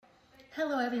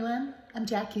Hello, everyone. I'm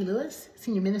Jackie Lewis,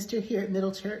 Senior Minister here at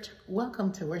Middle Church.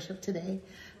 Welcome to worship today.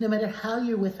 No matter how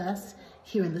you're with us,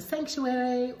 here in the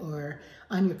sanctuary or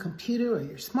on your computer or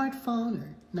your smartphone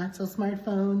or not so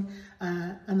smartphone,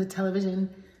 on the television,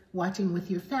 watching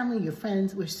with your family, your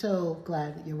friends, we're so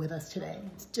glad that you're with us today.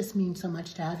 It just means so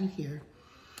much to have you here.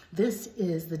 This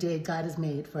is the day God has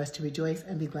made for us to rejoice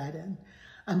and be glad in.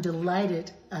 I'm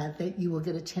delighted that you will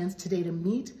get a chance today to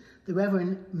meet the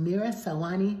Reverend Mira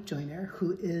Sawani Joyner,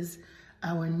 who is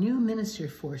our new Minister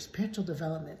for Spiritual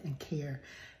Development and Care.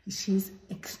 She's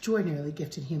extraordinarily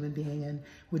gifted human being, and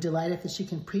we're delighted that she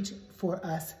can preach for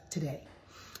us today.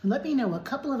 And let me know a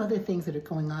couple of other things that are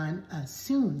going on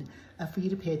soon for you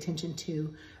to pay attention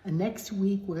to. Next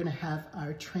week, we're going to have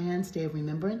our Trans Day of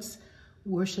Remembrance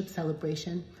worship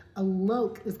celebration.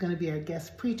 Alok is going to be our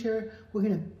guest preacher. We're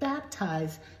going to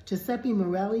baptize Giuseppe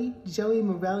Morelli. Joey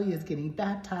Morelli is getting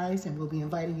baptized, and we'll be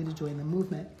inviting you to join the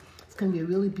movement. It's going to be a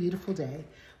really beautiful day.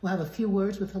 We'll have a few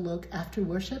words with Alok after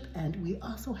worship, and we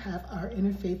also have our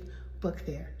Interfaith book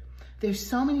there. There's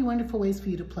so many wonderful ways for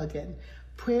you to plug in.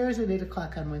 Prayers at 8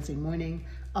 o'clock on Wednesday morning,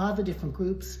 all the different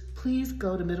groups. Please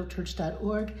go to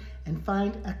middlechurch.org and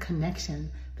find a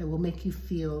connection that will make you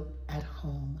feel at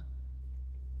home.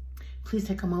 Please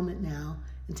take a moment now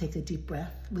and take a deep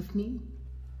breath with me.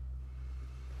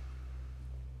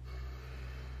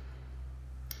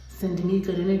 Send me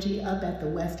good energy up at the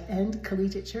West End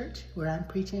Collegiate Church, where I'm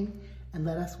preaching, and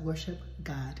let us worship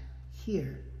God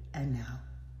here and now.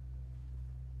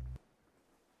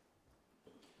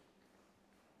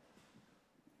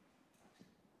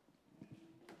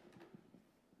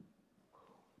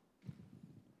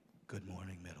 Good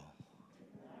morning, Middle.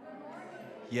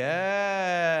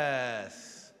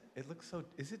 Yes. It looks so,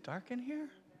 is it dark in here?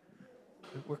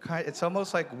 It's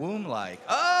almost like womb-like.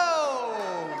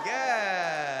 Oh,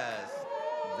 yes.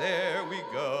 There we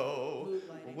go.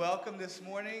 Welcome this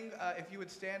morning. If you would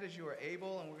stand as you are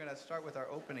able, and we're going to start with our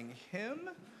opening hymn.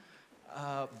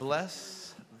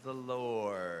 Bless the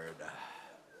Lord.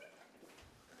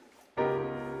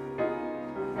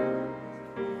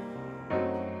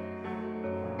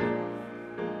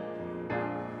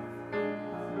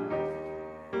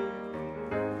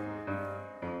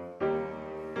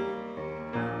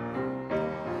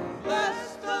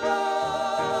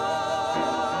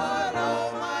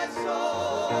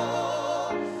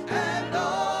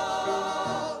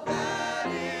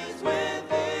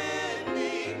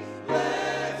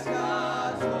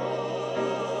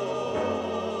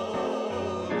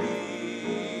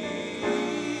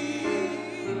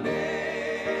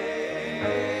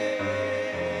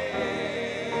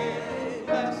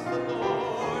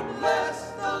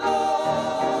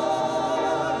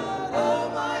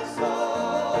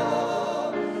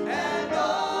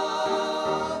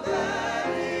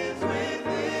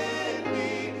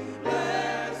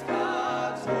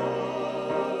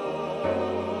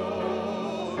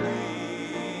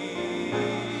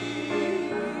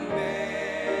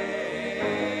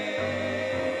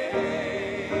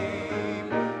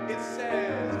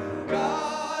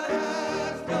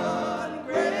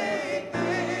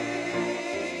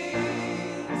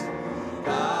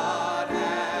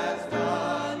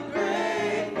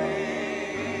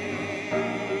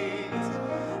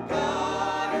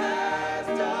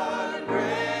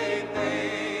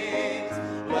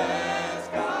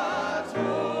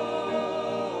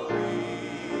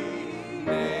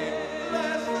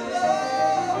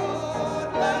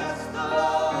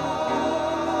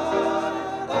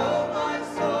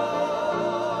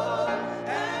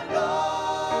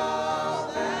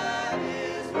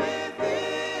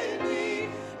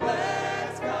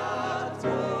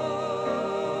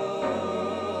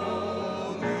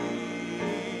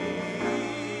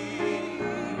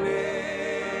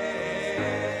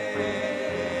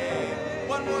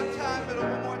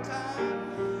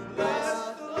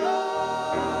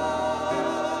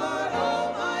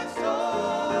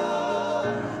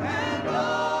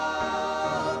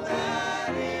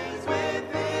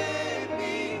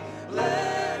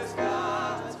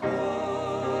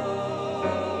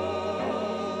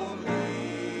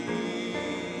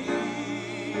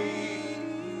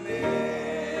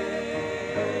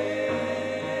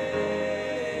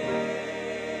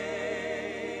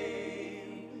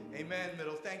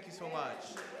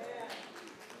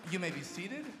 You may be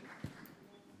seated.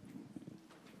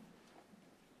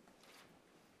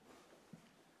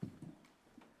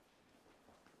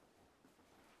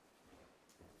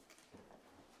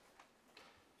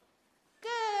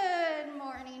 Good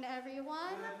morning, everyone.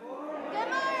 Good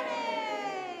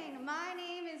morning. My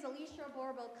name is Alicia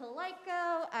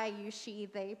Borbo-Kaleiko. I use she,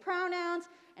 they pronouns,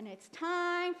 and it's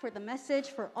time for the message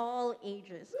for all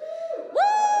ages. Woo!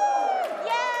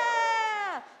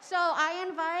 Yeah! So I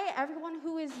invite everyone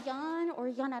who is young or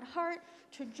young at heart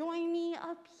to join me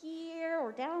up here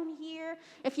or down here.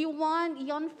 If you want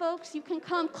young folks, you can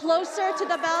come closer to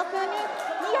the balcony.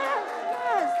 Yes,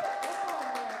 yes.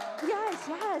 Yes,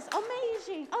 yes.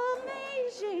 Amazing,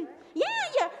 amazing. Yeah,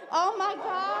 yeah. Oh my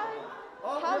God.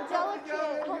 How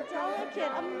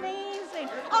delicate, amazing.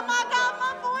 Oh my God,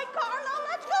 my boy Carlo,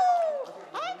 let's go.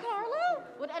 Hi, Carlo.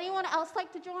 Would anyone else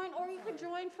like to join? Or you could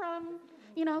join from,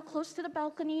 close to the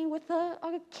balcony with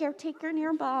a caretaker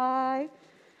nearby.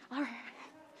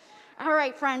 All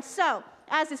right, friends. So,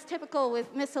 as is typical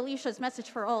with Miss Alicia's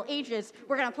Message for All Ages,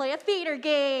 we're going to play a theater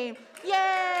game.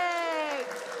 Yay!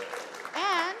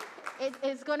 And it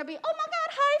is going to be, oh my God,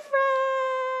 hi,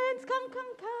 friends. Come.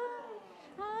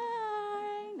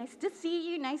 Hi. Nice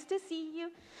to see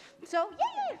you. So,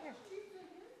 yay!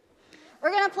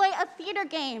 We're going to play a theater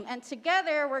game, and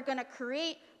together we're going to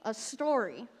create a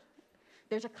story.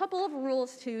 There's a couple of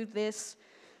rules to this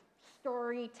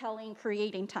storytelling,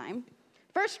 creating time.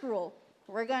 First rule,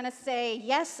 we're going to say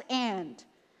yes and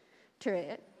to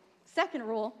it. Second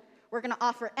rule, we're going to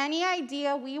offer any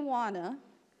idea we want to,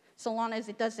 so long as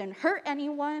it doesn't hurt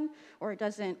anyone, or it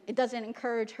doesn't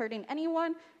encourage hurting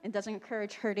anyone, it doesn't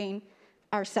encourage hurting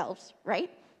ourselves, right?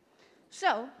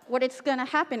 So what it's going to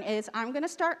happen is I'm going to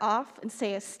start off and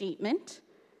say a statement.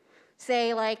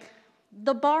 Say, like,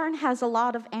 the barn has a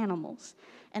lot of animals.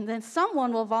 And then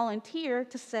someone will volunteer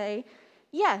to say,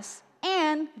 yes,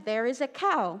 and there is a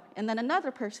cow. And then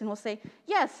another person will say,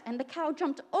 yes, and the cow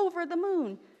jumped over the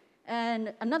moon.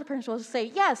 And another person will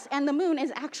say, yes, and the moon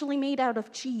is actually made out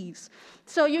of cheese.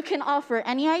 So you can offer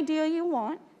any idea you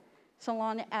want, so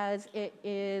long as it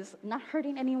is not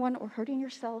hurting anyone or hurting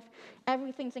yourself.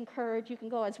 Everything's encouraged. You can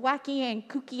go as wacky and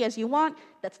kooky as you want.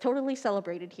 That's totally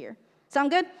celebrated here. Sound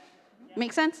good? Yeah.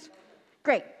 Make sense?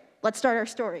 Great. Let's start our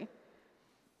story.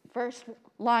 First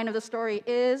line of the story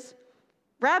is,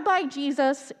 Rabbi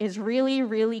Jesus is really,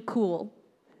 really cool.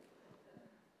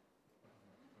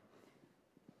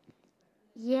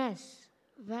 Yes,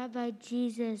 Rabbi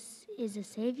Jesus is a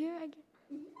savior, I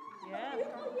guess. Yeah.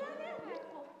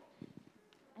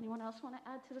 Anyone else want to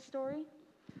add to the story?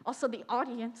 Also, the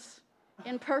audience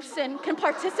in person can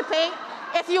participate.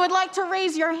 If you would like to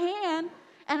raise your hand,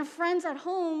 and friends at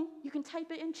home, you can type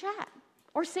it in chat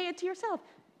or say it to yourself.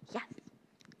 Yes.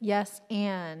 Yes,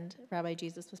 and Rabbi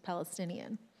Jesus was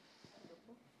Palestinian.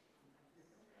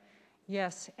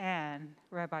 Yes, and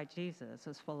Rabbi Jesus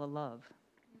is full of love.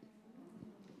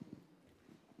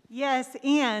 Yes,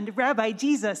 and Rabbi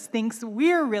Jesus thinks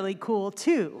we're really cool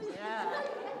too.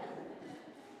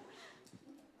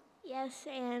 Yes,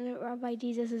 and Rabbi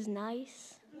Jesus is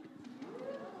nice.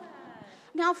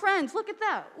 Now, friends, look at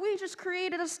that. We just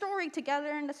created a story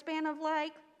together in the span of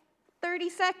like 30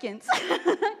 seconds.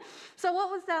 So what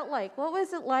was that like? What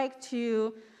was it like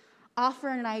to offer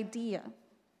an idea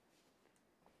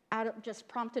just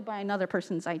prompted by another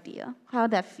person's idea? How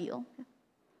did that feel?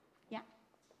 Yeah?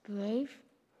 Brave?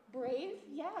 Brave?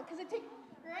 Yeah, because it takes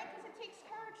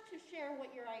courage to share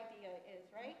what your idea is,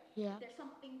 right? Yeah. There's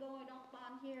something going on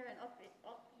here and up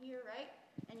here, right?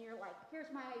 And you're like,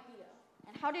 here's my idea.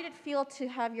 And how did it feel to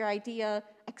have your idea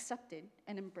accepted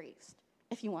and embraced,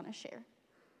 if you want to share?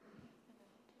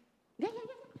 Yeah.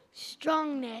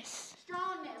 Strongness.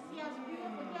 Strongness, yes,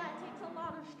 beautiful. Yeah, it takes a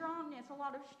lot of strongness, a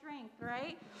lot of strength,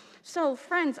 right? So,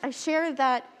 friends, I share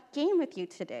that game with you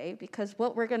today because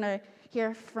what we're going to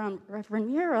hear from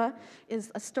Reverend Mira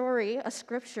is a story, a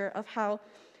scripture of how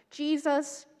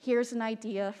Jesus hears an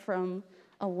idea from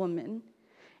a woman,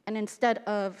 and instead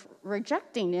of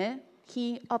rejecting it,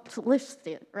 he uplifts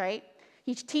it, right?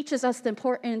 He teaches us the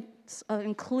importance of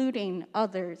including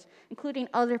others, including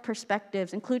other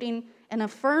perspectives, including and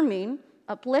affirming,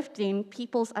 uplifting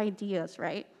people's ideas,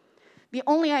 right? The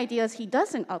only ideas he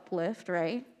doesn't uplift,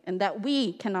 right, and that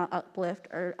we cannot uplift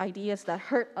are ideas that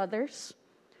hurt others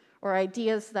or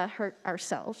ideas that hurt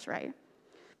ourselves, right?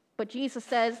 But Jesus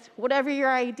says, whatever your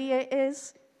idea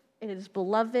is, it is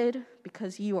beloved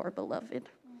because you are beloved.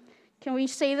 Can we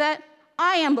say that?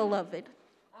 I am beloved.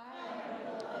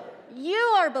 You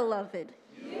are beloved.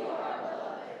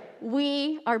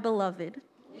 We are beloved.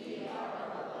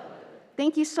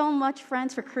 Thank you so much,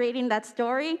 friends, for creating that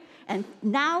story. And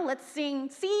now let's sing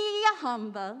Sia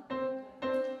Hamba.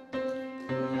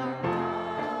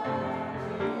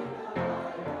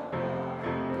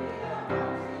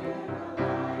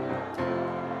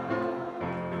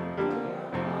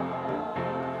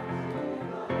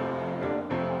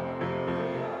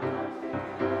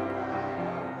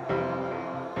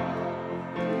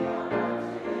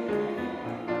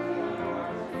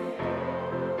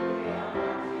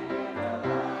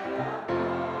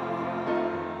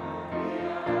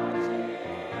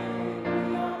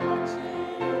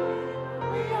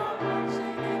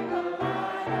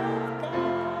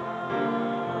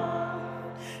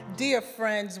 Dear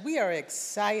friends, we are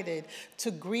excited to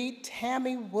greet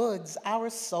Tammy Woods, our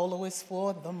soloist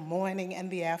for the morning and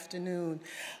the afternoon.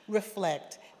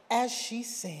 Reflect as she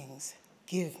sings,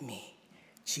 "Give Me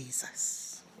Jesus."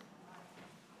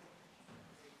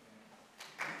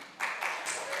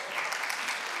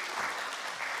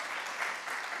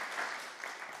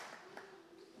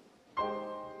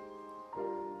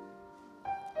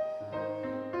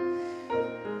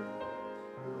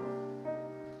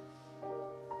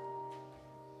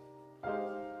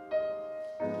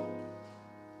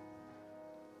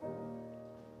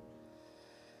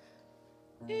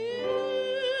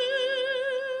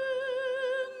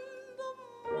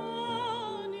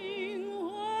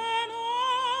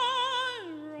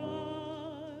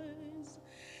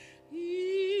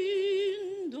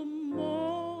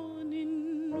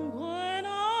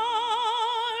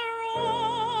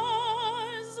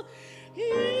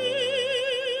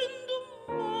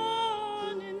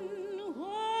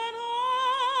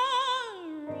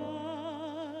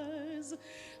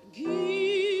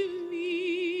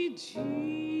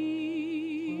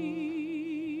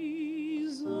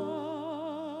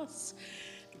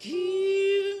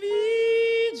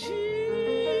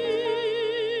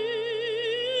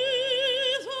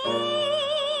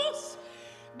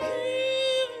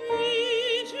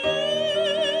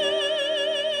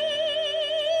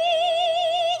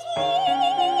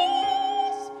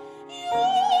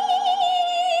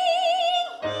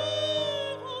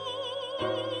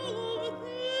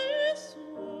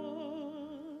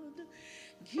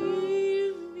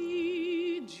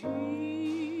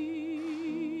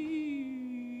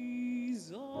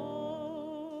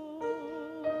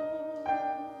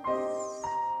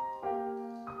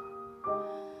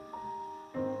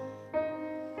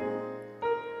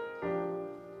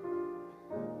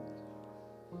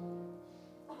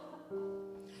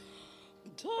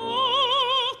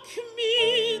 Dark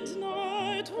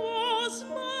midnight was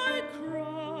my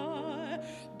cry.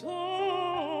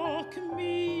 Dark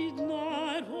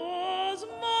midnight was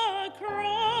my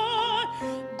cry.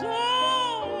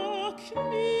 Dark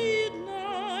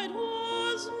midnight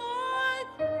was my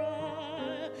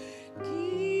cry.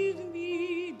 Give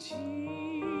me Jesus.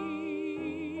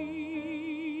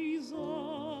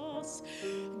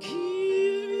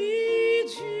 Give me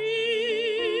Jesus.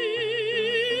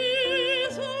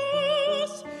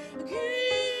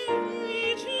 Give me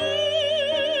Jesus.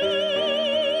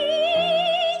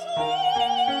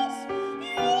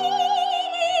 You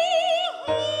may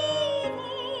have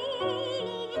all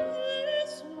of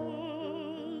this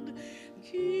world.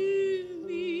 Give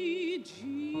me Jesus.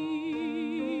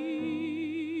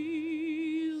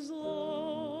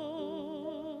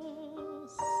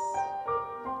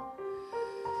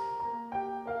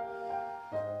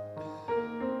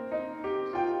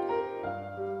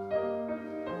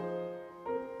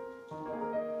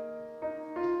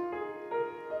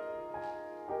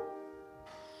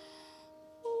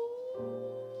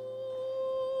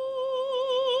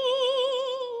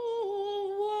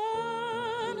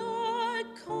 When I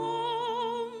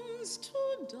comes to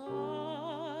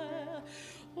die,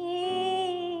 oh,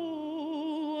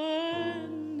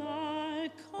 when I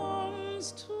comes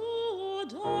to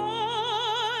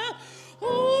die,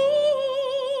 oh,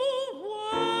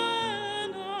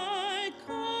 when I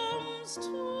comes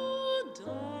to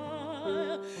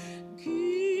die,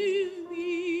 give me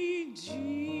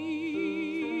Jesus.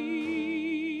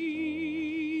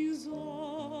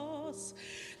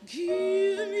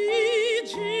 Give me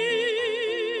Jesus.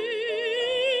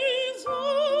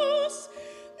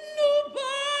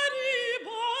 Nobody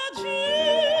but Jesus.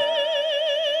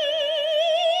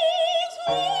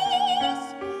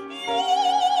 You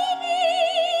may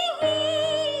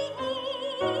have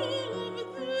all of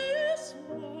this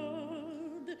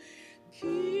world.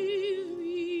 Give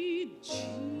me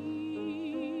Jesus.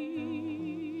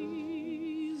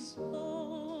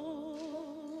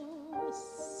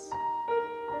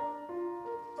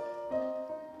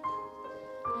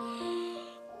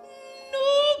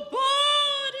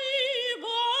 Nobody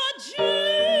but Jesus.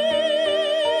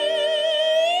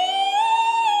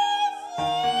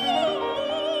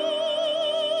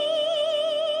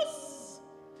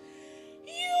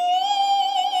 You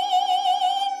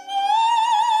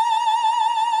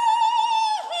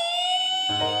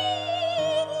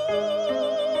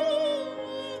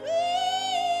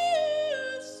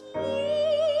this world.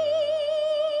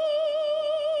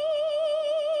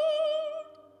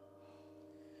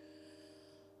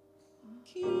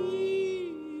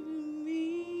 Give me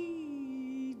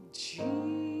Jesus.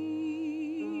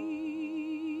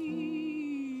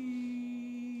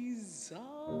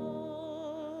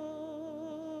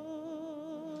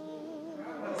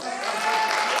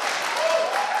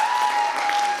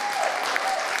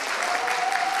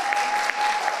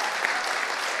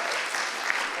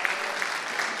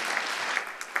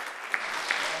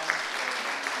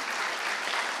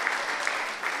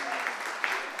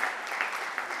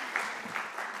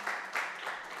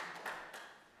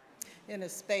 in a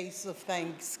space of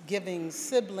thanksgiving.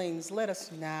 Siblings, let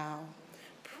us now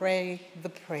pray the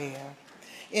prayer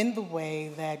in the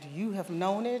way that you have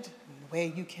known it, and the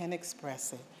way you can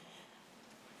express it.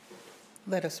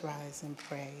 Let us rise and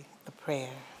pray the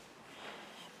prayer.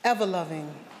 Ever-loving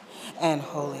and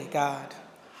holy God,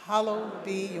 hallowed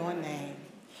be your name.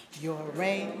 Your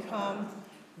reign come,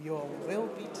 your will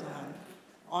be done,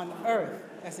 on earth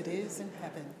as it is in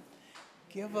heaven.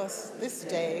 Give us this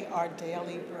day our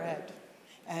daily bread,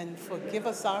 and forgive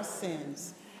us our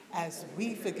sins as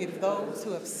we forgive those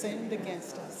who have sinned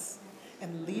against us.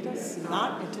 And lead us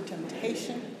not into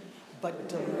temptation, but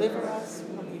deliver us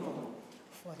from evil.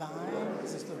 For thine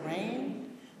is the reign,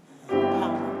 and the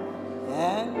power,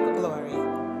 and the glory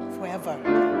forever.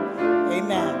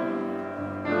 Amen.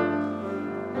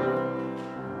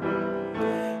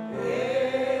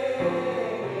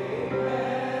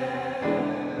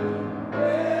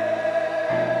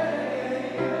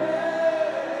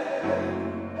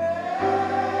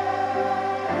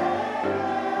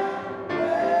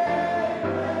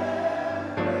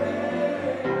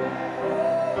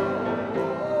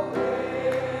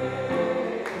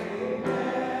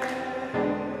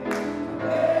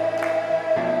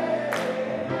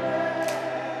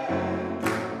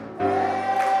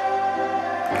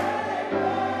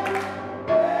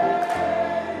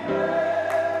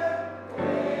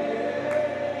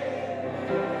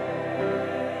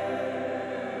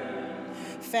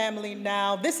 Family,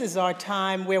 now this is our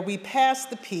time where we pass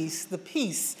the peace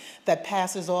that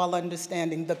passes all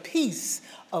understanding. The peace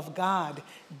of God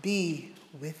be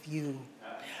with you,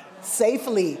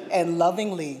 safely and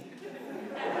lovingly.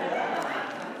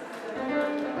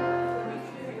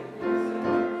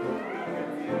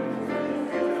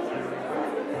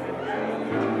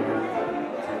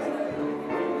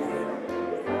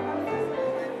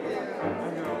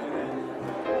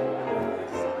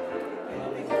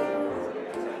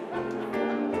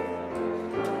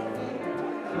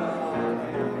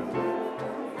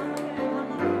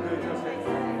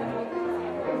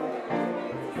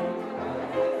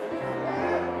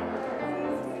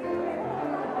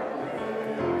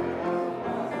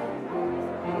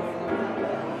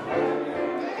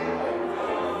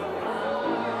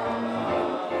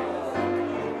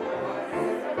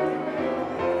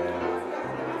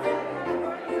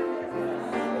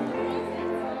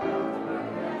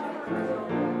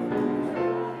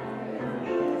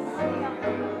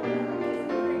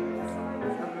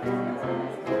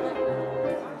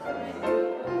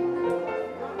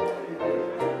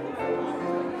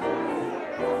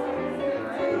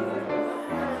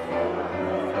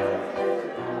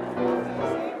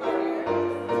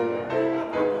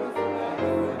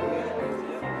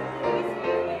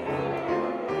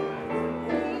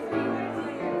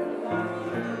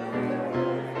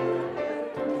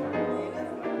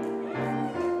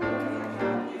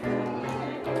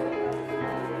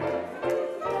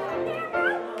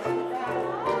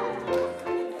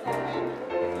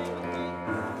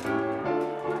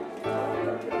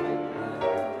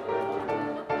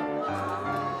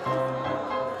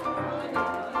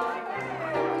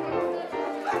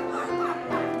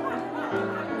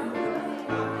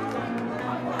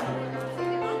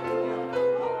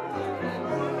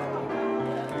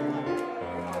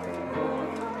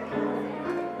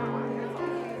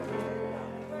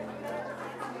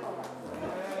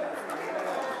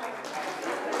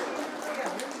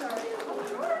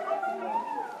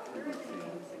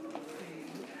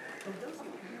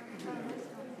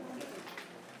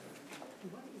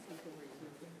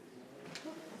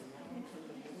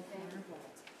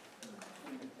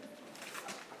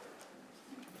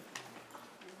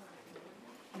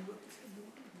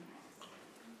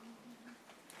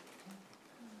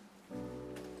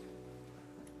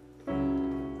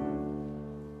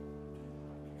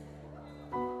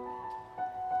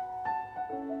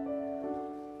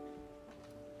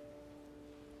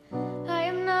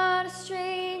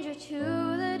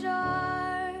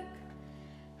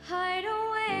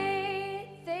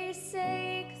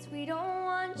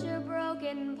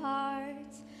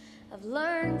 I've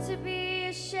learned to be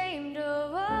ashamed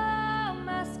of all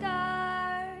my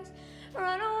scars.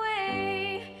 Run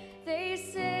away, they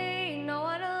say, no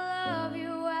one will love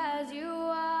you as you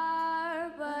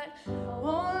are. But I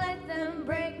won't let them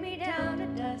break me down to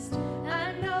dust.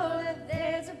 I know that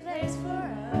there's a place for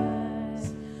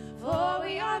us, for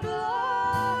we are glorious.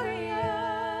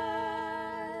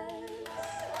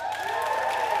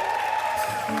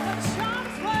 The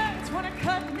charm's words want to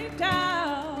cut me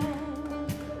down.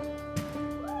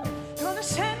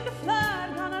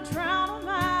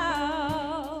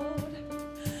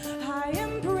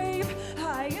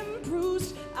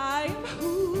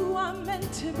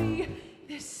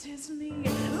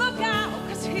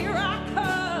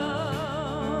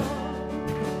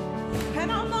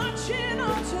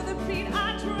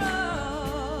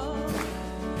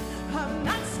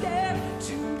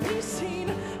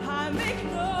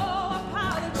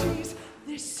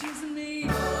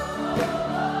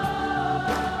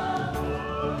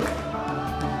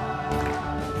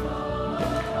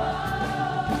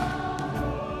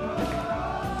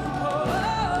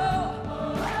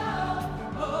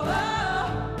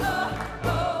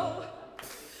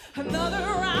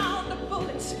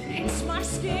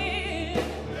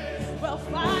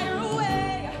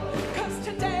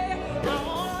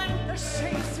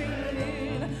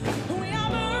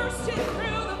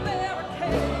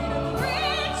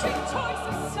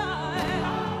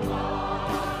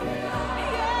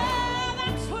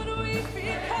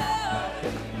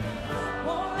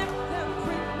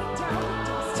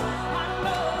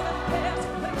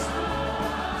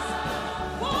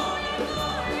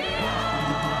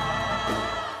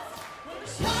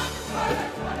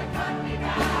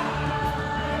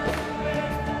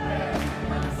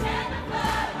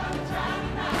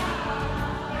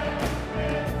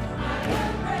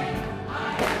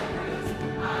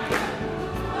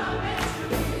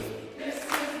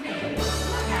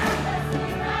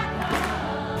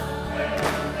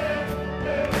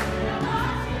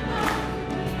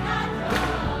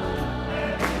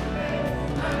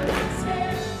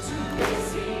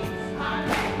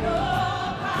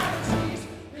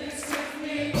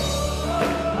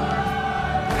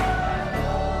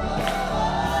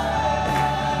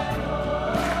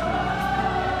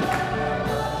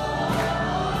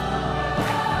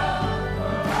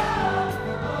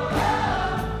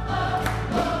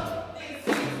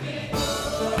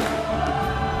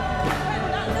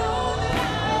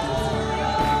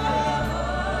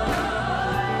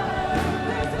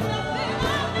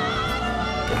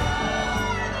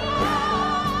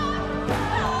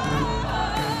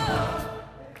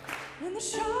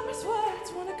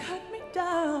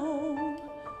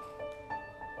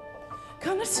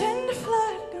 Gonna send a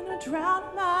flood, gonna drown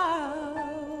 'em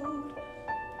out.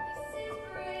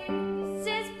 This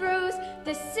is Bruce,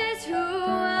 this is who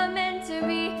I'm meant to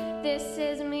be, this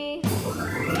is me.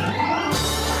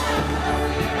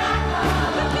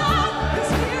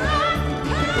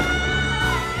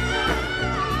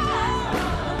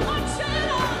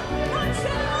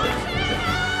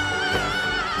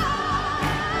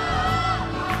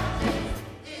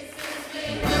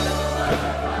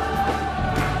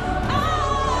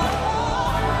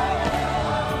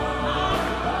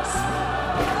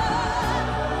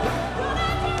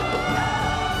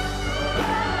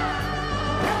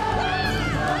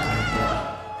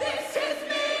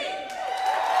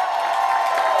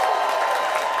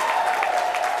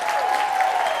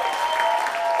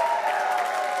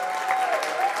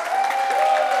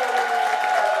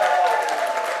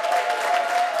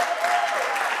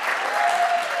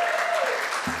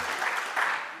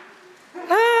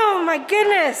 Oh my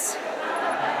goodness.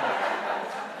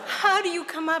 How do you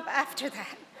come up after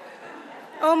that?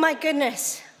 Oh my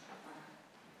goodness.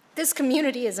 This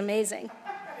community is amazing.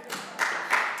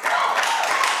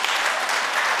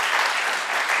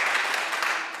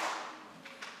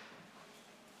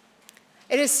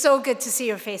 It is so good to see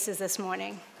your faces this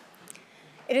morning.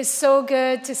 It is so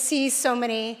good to see so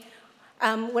many,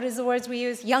 what is the words we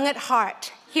use? Young at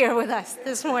heart here with us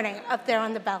this morning, up there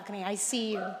on the balcony. I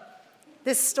see you.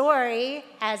 This story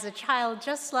has a child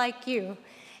just like you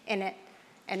in it.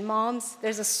 And moms,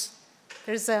 there's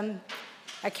a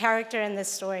character in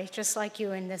this story just like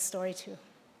you in this story too.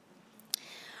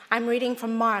 I'm reading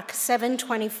from Mark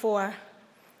 7:24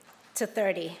 to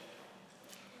 30.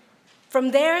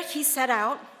 From there he set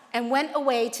out and went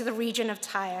away to the region of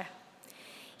Tyre.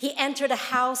 He entered a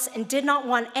house and did not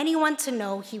want anyone to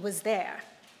know he was there.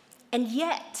 And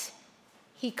yet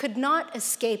he could not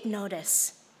escape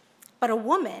notice. But a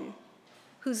woman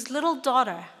whose little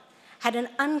daughter had an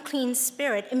unclean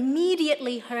spirit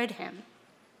immediately heard him.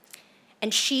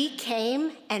 And she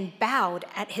came and bowed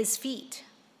at his feet.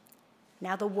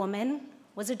 Now the woman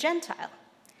was a Gentile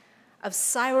of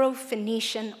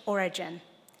Syro-Phoenician origin.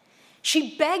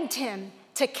 She begged him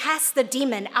to cast the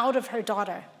demon out of her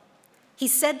daughter. He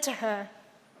said to her,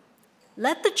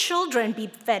 "Let the children be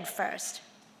fed first,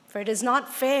 for it is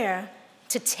not fair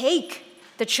to take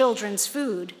the children's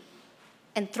food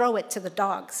and throw it to the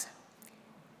dogs."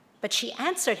 But she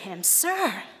answered him,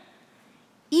 "Sir,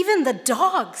 even the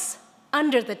dogs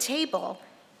under the table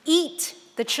eat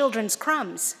the children's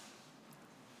crumbs."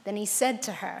 Then he said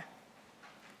to her,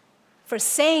 "For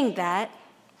saying that,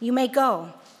 you may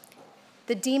go.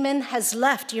 The demon has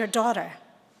left your daughter."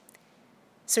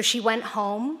 So she went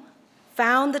home,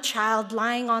 found the child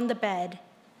lying on the bed,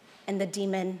 and the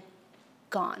demon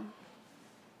gone.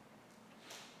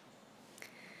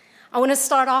 I want to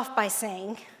start off by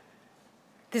saying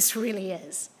this really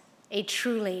is a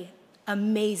truly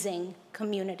amazing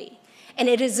community. And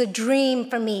it is a dream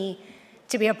for me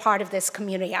to be a part of this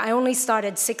community. I only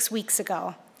started 6 weeks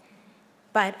ago,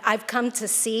 but I've come to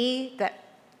see that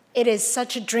it is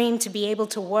such a dream to be able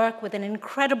to work with an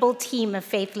incredible team of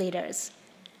faith leaders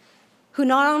who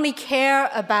not only care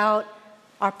about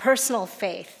our personal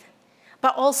faith,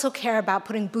 but also care about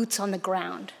putting boots on the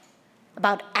ground,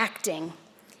 about acting,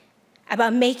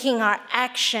 about making our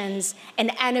actions an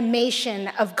animation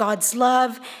of God's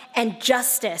love and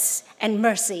justice and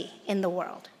mercy in the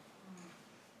world.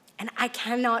 And I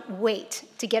cannot wait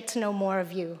to get to know more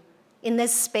of you in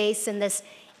this space, in this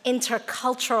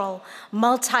intercultural,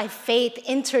 multi-faith,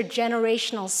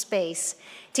 intergenerational space,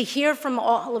 to hear from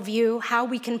all of you how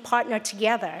we can partner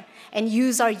together and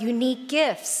use our unique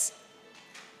gifts.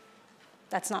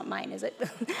 That's not mine, is it?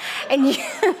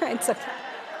 It's okay.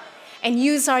 And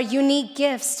use our unique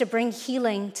gifts to bring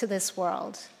healing to this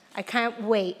world. I can't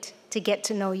wait to get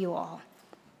to know you all.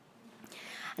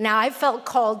 Now, I felt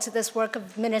called to this work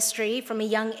of ministry from a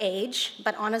young age,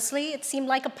 but honestly, it seemed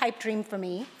like a pipe dream for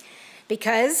me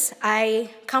because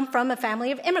I come from a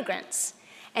family of immigrants.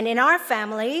 And in our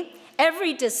family,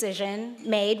 every decision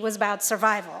made was about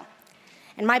survival.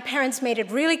 And my parents made it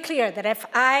really clear that if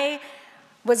I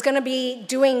was going to be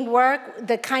doing work,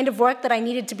 the kind of work that I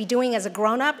needed to be doing as a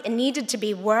grown-up, it needed to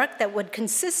be work that would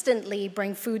consistently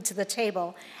bring food to the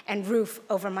table and roof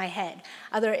over my head.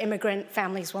 Other immigrant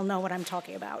families will know what I'm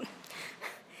talking about.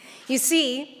 You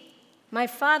see, my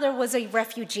father was a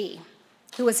refugee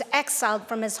who was exiled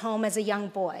from his home as a young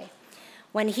boy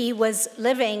when he was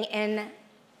living in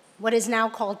what is now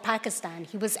called Pakistan.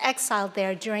 He was exiled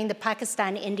there during the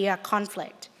Pakistan-India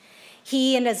conflict.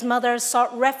 He and his mother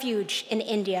sought refuge in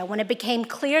India when it became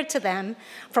clear to them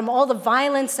from all the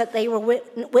violence that they were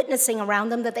witnessing around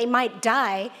them that they might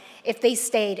die if they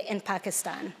stayed in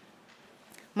Pakistan.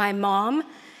 My mom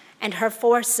and her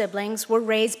 4 siblings were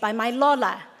raised by my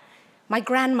Lola, my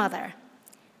grandmother,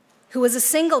 who was a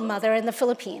single mother in the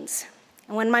Philippines.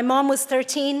 And when my mom was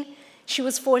 13, she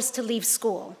was forced to leave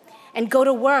school and go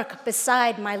to work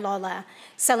beside my Lola,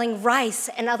 selling rice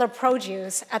and other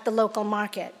produce at the local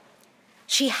market.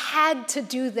 She had to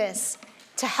do this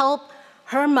to help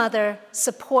her mother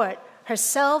support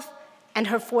herself and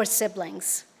her 4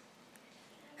 siblings.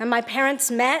 And my parents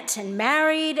met and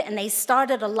married, and they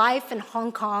started a life in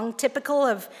Hong Kong, typical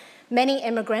of many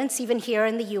immigrants, even here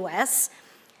in the US.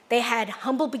 They had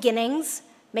humble beginnings,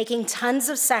 making tons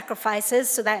of sacrifices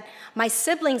so that my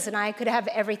siblings and I could have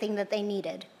everything that they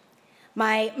needed.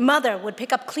 My mother would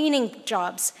pick up cleaning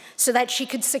jobs so that she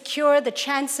could secure the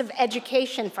chance of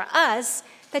education for us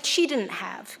that she didn't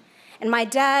have. And my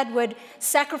dad would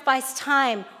sacrifice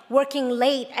time working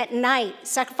late at night,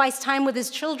 sacrifice time with his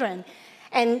children,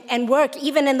 and work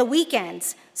even in the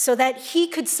weekends so that he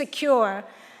could secure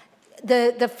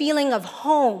the feeling of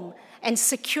home and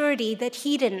security that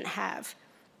he didn't have.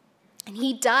 And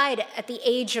he died at the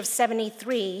age of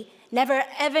 73, never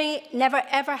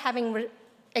ever having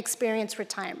experienced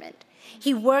retirement.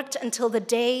 He worked until the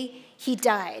day he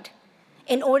died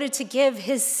in order to give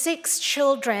his 6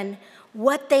 children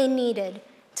what they needed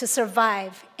to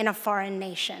survive in a foreign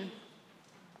nation.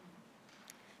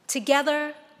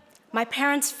 Together, my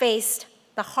parents faced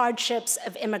the hardships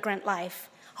of immigrant life,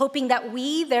 hoping that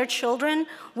we, their children,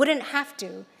 wouldn't have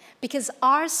to, because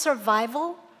our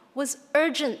survival was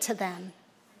urgent to them.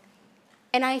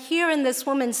 And I hear in this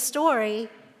woman's story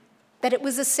that it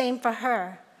was the same for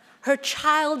her. Her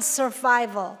child's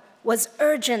survival was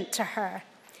urgent to her.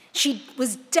 She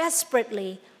was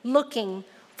desperately looking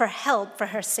for help for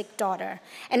her sick daughter.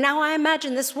 And now I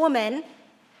imagine this woman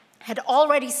had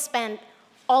already spent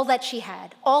all that she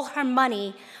had, all her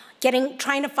money,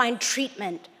 trying to find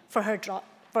treatment for her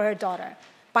daughter,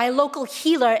 by a local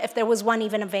healer if there was one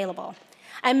even available.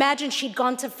 I imagine she'd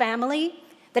gone to family,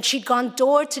 that she'd gone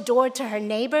door to door to her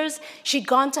neighbors, she'd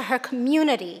gone to her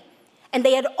community, and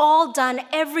they had all done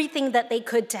everything that they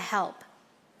could to help.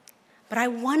 But I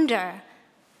wonder,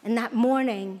 in that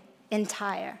morning in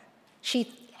Tyre,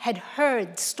 she had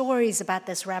heard stories about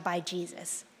this Rabbi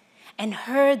Jesus and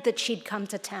heard that she'd come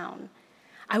to town.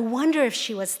 I wonder if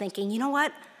she was thinking, you know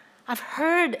what? I've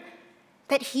heard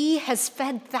that he has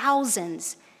fed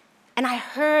thousands, and I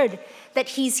heard that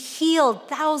he's healed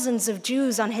thousands of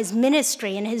Jews on his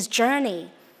ministry and his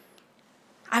journey.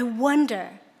 I wonder,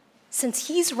 since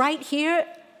he's right here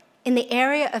in the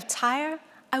area of Tyre,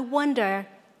 I wonder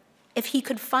if he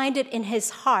could find it in his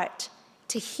heart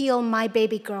to heal my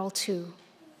baby girl too.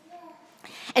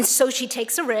 And so she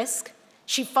takes a risk.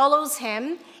 She follows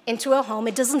him into a home.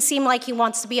 It doesn't seem like he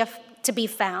wants to be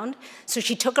found, so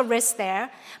she took a risk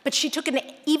there. But she took an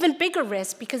even bigger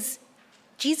risk because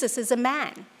Jesus is a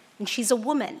man and she's a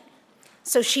woman.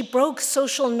 So she broke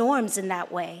social norms in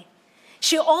that way.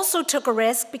 She also took a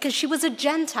risk because she was a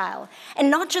Gentile,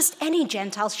 and not just any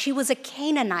Gentile, she was a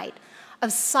Canaanite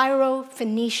of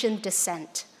Syro-Phoenician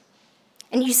descent.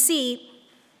 And you see,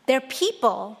 their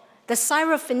people, the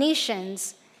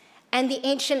Syro-Phoenicians and the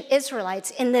ancient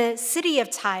Israelites in the city of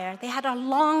Tyre, they had a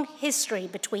long history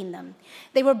between them.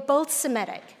 They were both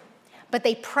Semitic, but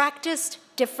they practiced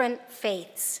different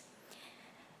faiths.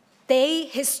 They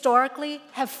historically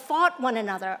have fought one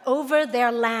another over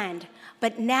their land,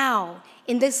 but now,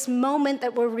 in this moment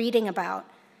that we're reading about,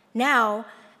 now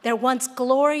their once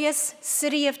glorious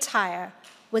city of Tyre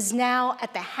was now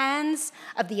at the hands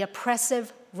of the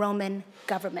oppressive Roman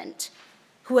government,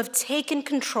 who have taken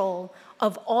control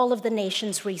of all of the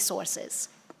nation's resources.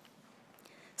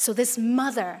 So this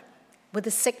mother with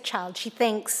a sick child, she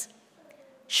thinks,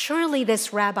 surely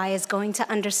this rabbi is going to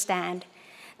understand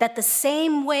that the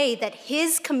same way that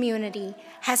his community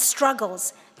has struggled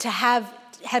to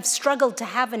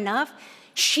have enough,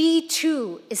 she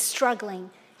too is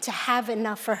struggling to have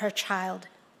enough for her child.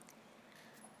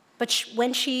 But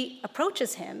when she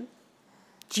approaches him,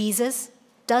 Jesus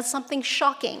does something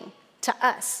shocking to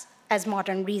us as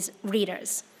modern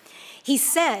readers. He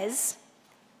says,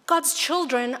 God's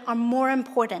children are more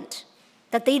important,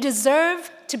 that they deserve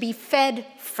to be fed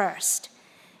first,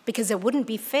 because it wouldn't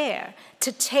be fair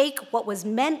to take what was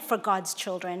meant for God's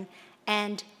children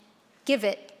and give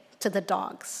it to the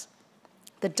dogs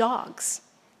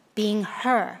being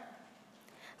her,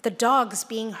 the dogs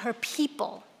being her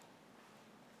people,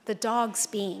 the dogs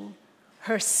being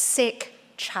her sick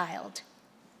child.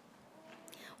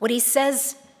 What he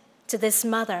says to this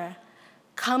mother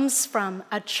comes from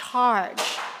a charge,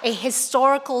 a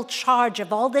historical charge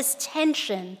of all this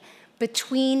tension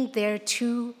between their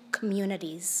two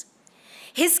communities.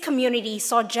 His community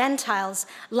saw Gentiles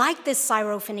like this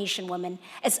Syrophoenician woman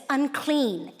as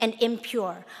unclean and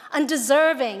impure,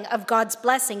 undeserving of God's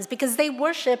blessings because they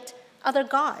worshiped other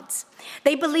gods.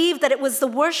 They believed that it was the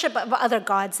worship of other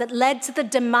gods that led to the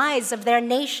demise of their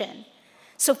nation.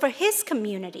 So for his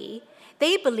community,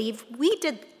 they believed we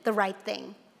did the right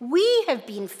thing. We have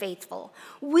been faithful.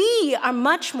 We are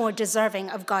much more deserving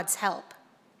of God's help.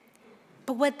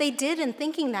 But what they did in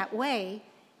thinking that way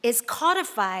is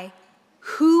codify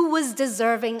who was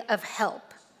deserving of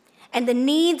help. And the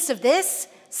needs of this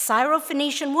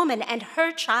Syrophoenician woman and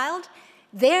her child,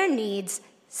 their needs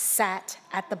sat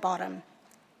at the bottom.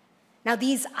 Now,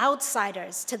 these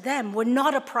outsiders, to them, were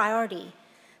not a priority.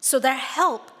 So their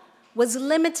help was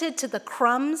limited to the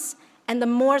crumbs and the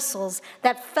morsels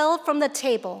that fell from the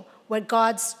table where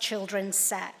God's children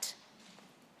sat.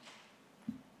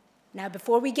 Now,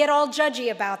 before we get all judgy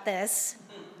about this,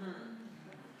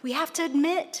 we have to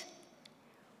admit,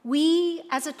 we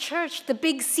as a church, the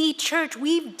Big C Church,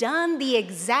 we've done the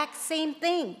exact same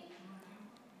thing.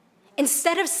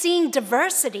 Instead of seeing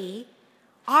diversity,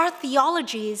 our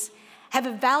theologies have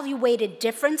evaluated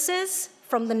differences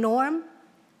from the norm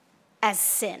as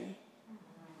sin.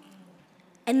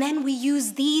 And then we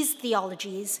use these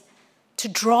theologies to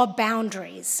draw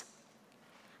boundaries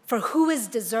for who is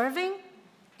deserving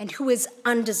and who is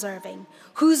undeserving,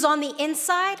 who's on the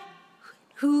inside,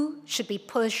 who should be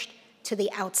pushed to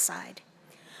the outside.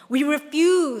 We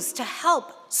refuse to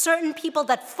help certain people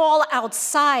that fall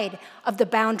outside of the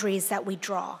boundaries that we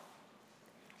draw.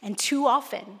 And too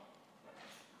often,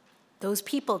 those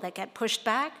people that get pushed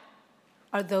back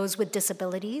are those with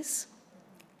disabilities,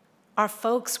 are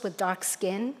folks with dark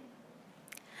skin,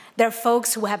 they're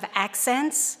folks who have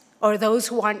accents, or those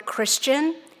who aren't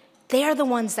Christian. They're the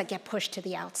ones that get pushed to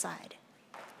the outside.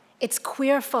 It's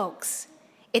queer folks.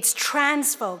 It's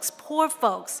trans folks, poor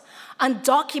folks,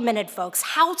 undocumented folks,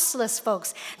 houseless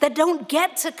folks that don't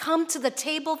get to come to the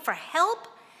table for help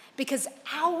because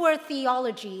our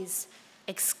theologies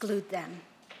exclude them.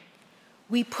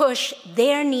 We push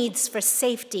their needs for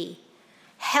safety,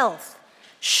 health,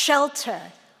 shelter.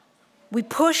 We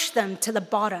push them to the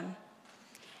bottom.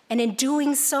 And in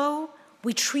doing so,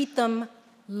 we treat them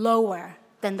lower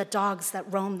than the dogs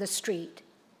that roam the street,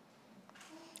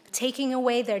 taking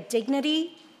away their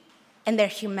dignity and their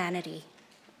humanity.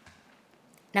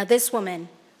 Now, this woman,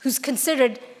 who's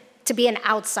considered to be an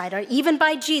outsider, even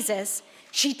by Jesus,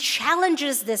 she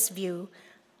challenges this view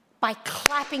by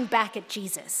clapping back at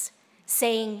Jesus,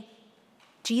 saying,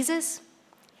 Jesus,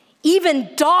 even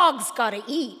dogs gotta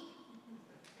eat.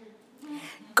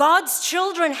 God's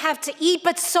children have to eat,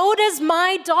 but so does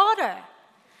my daughter.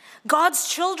 God's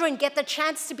children get the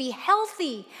chance to be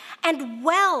healthy and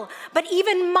well, but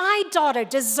even my daughter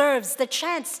deserves the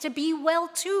chance to be well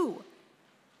too.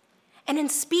 And in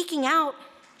speaking out,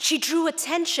 she drew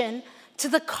attention to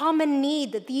the common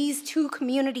need that these two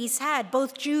communities had,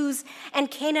 both Jews and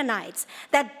Canaanites,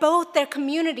 that both their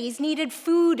communities needed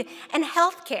food and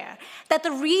health care, that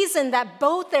the reason that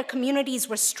both their communities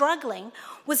were struggling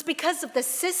was because of the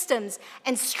systems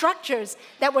and structures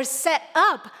that were set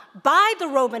up by the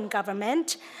Roman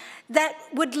government that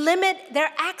would limit their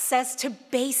access to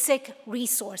basic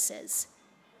resources.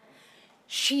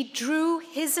 She drew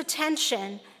his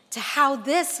attention to how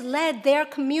this led their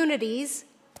communities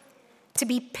to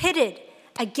be pitted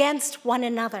against one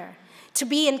another, to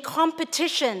be in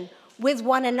competition with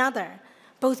one another,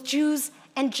 both Jews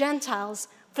and Gentiles,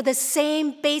 for the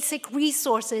same basic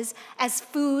resources as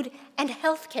food and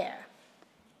health care.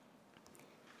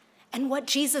 And what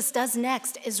Jesus does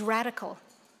next is radical,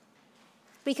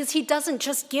 because he doesn't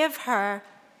just give her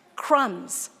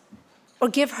crumbs or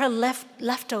give her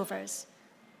leftovers.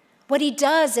 What he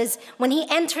does is, when he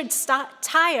entered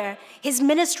Tyre, his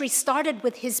ministry started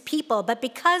with his people. But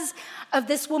because of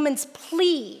this woman's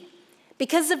plea,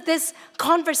 because of this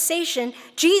conversation,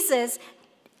 Jesus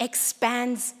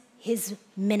expands his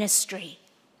ministry.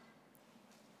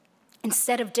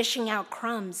 Instead of dishing out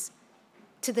crumbs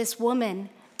to this woman,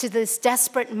 to this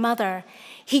desperate mother,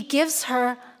 he gives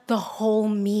her the whole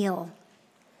meal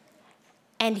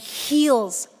and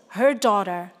heals her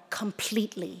daughter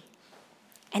completely.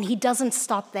 And he doesn't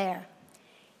stop there.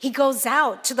 He goes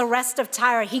out to the rest of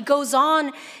Tyre. He goes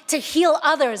on to heal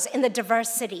others in the diverse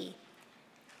city.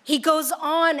 He goes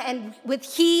on, and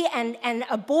with he and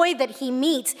a boy that he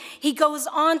meets, he goes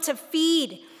on to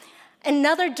feed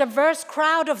Another diverse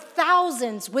crowd of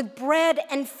thousands with bread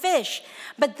and fish.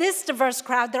 But this diverse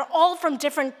crowd, they're all from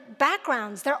different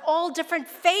backgrounds. They're all different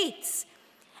faiths.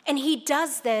 And he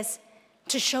does this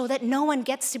to show that no one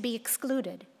gets to be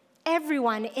excluded.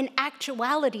 Everyone, in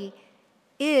actuality,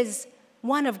 is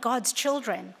one of God's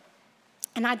children.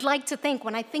 And I'd like to think,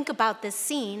 when I think about this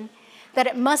scene, that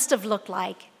it must have looked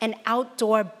like an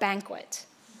outdoor banquet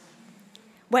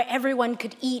where everyone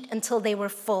could eat until they were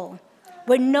full,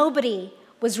 where nobody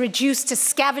was reduced to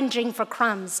scavenging for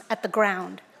crumbs at the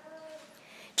ground.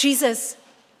 Jesus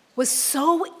was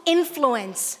so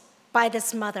influenced by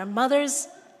this mother. Mothers,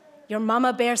 your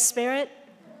mama bear spirit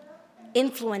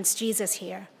influenced Jesus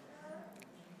here.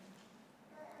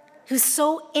 He was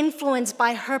so influenced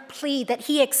by her plea that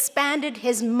he expanded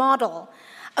his model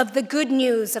of the good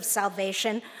news of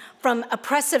salvation from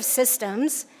oppressive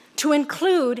systems to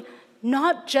include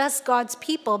not just God's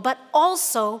people, but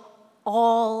also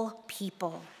all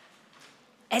people,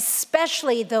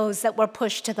 especially those that were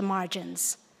pushed to the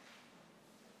margins.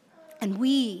 And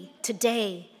we,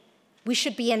 today, we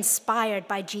should be inspired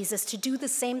by Jesus to do the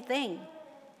same thing.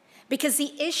 Because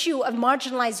the issue of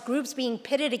marginalized groups being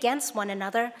pitted against one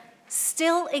another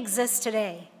still exists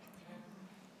today.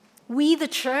 We, the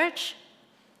church,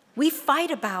 we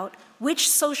fight about which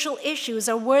social issues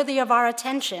are worthy of our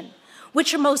attention,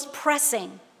 which are most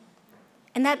pressing.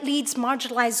 And that leads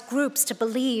marginalized groups to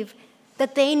believe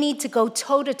that they need to go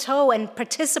toe-to-toe and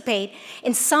participate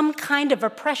in some kind of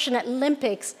oppression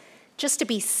Olympics just to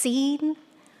be seen,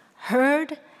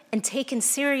 heard, and taken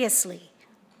seriously.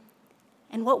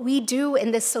 And what we do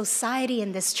in this society,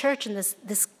 in this church, in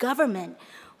this government,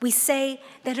 we say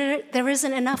that there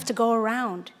isn't enough to go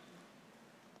around.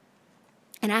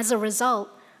 And as a result,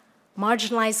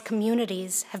 marginalized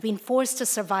communities have been forced to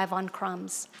survive on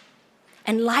crumbs.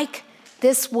 And like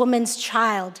this woman's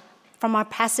child from our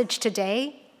passage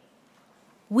today,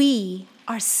 we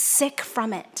are sick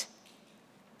from it.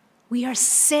 We are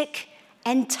sick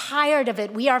and tired of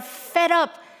it. We are fed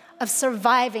up of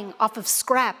surviving off of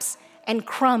scraps and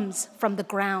crumbs from the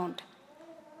ground.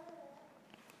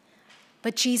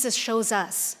 But Jesus shows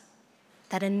us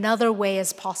that another way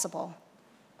is possible.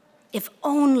 If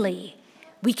only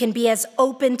we can be as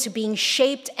open to being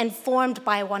shaped and formed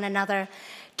by one another,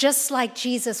 just like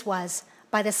Jesus was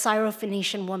by the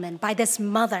Syrophoenician woman, by this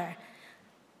mother.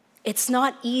 It's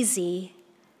not easy,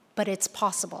 but it's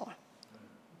possible.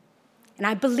 And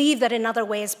I believe that another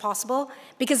way is possible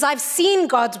because I've seen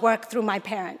God's work through my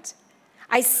parents.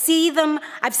 I've seen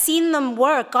them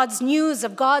work, God's news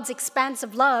of God's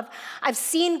expansive love. I've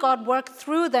seen God work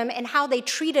through them and how they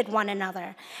treated one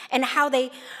another and how the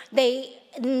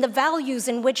values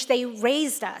in which they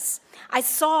raised us. I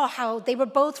saw how they were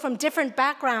both from different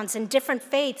backgrounds and different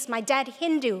faiths. My dad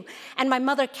Hindu and my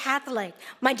mother Catholic.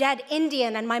 My dad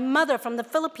Indian and my mother from the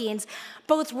Philippines,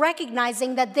 both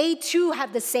recognizing that they too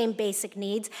have the same basic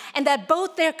needs and that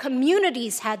both their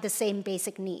communities had the same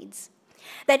basic needs.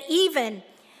 That even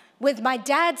with my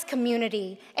dad's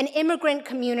community, an immigrant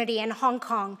community in Hong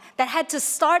Kong that had to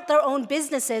start their own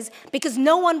businesses because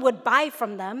no one would buy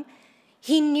from them,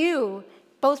 he knew,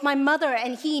 both my mother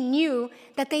and he knew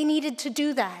that they needed to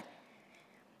do that.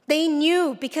 They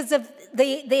knew because of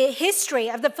the history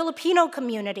of the Filipino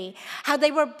community, how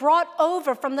they were brought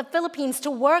over from the Philippines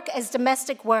to work as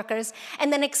domestic workers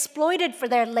and then exploited for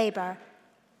their labor.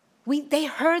 They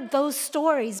heard those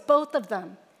stories, both of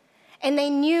them. And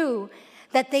they knew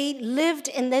that they lived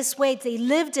in this way, they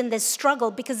lived in this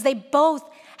struggle because they both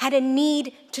had a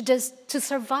need to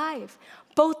survive,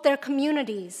 both their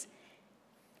communities.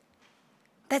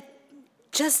 That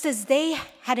just as they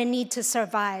had a need to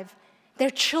survive, their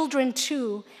children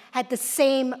too had the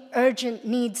same urgent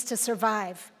needs to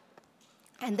survive.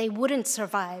 And they wouldn't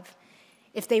survive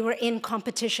if they were in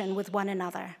competition with one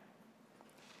another.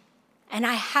 And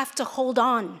I have to hold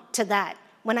on to that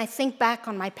when I think back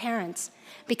on my parents,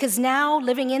 because now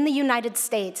living in the United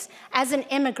States as an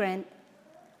immigrant,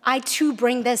 I too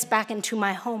bring this back into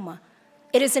my home.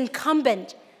 It is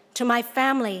incumbent to my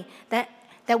family that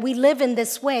we live in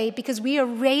this way because we are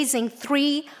raising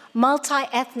 3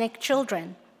 multi-ethnic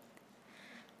children.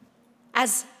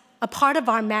 As a part of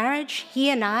our marriage, he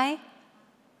and I,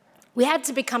 we had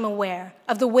to become aware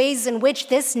of the ways in which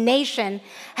this nation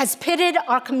has pitted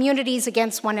our communities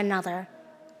against one another.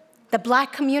 The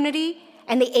Black community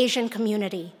and the Asian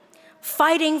community,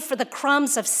 fighting for the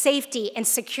crumbs of safety and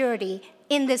security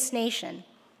in this nation.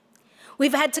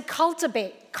 We've had to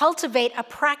cultivate a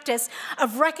practice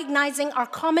of recognizing our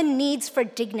common needs for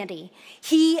dignity,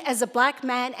 he as a Black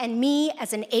man and me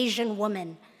as an Asian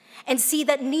woman, and see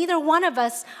that neither one of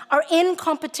us are in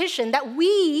competition, that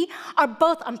we are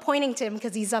both, I'm pointing to him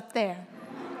because he's up there.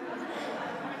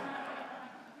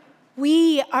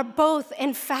 We are both,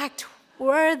 in fact,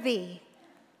 worthy.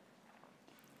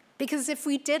 Because if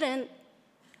we didn't,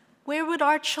 where would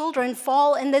our children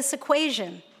fall in this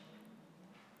equation?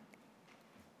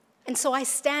 And so I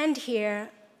stand here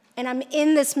and I'm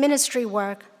in this ministry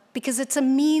work because it's a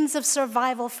means of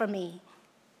survival for me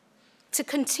to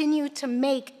continue to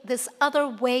make this other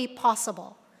way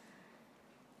possible.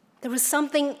 There was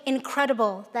something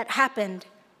incredible that happened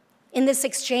in this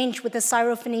exchange with the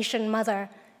Syrophoenician mother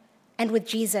and with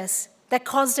Jesus that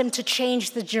caused him to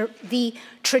change the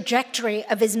trajectory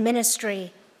of his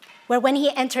ministry, where when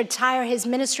he entered Tyre, his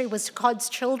ministry was to God's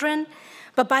children,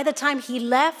 but by the time he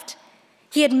left,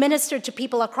 he had ministered to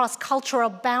people across cultural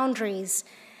boundaries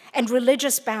and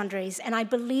religious boundaries, and I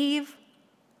believe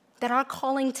that our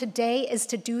calling today is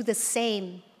to do the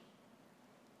same,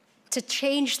 to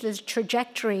change the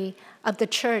trajectory of the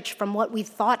church from what we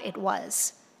thought it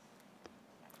was.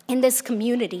 In this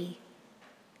community,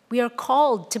 we are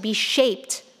called to be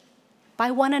shaped by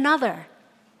one another,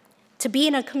 to be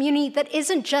in a community that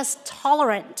isn't just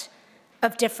tolerant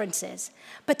of differences,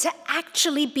 but to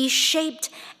actually be shaped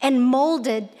and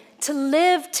molded to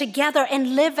live together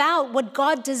and live out what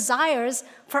God desires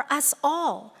for us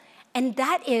all. And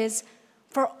that is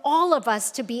for all of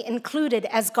us to be included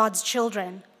as God's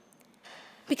children.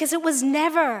 Because it was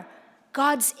never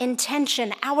God's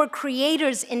intention, our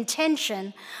Creator's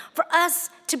intention, for us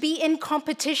to be in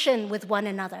competition with one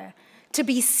another, to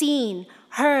be seen,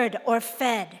 heard, or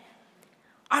fed.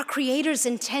 Our Creator's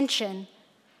intention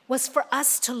was for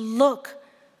us to look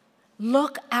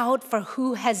out for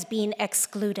who has been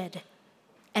excluded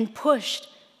and pushed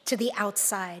to the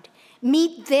outside,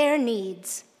 meet their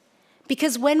needs.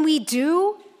 Because when we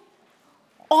do,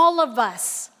 all of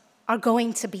us are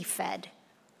going to be fed.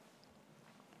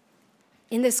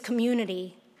 In this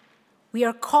community, we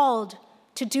are called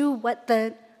to do what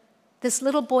this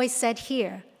little boy said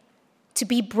here, to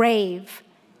be brave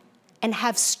and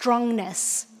have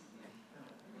strongness,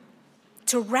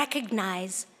 to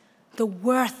recognize the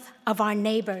worth of our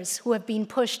neighbors who have been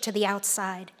pushed to the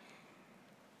outside,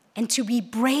 and to be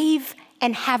brave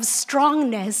and have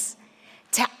strongness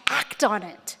to act on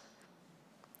it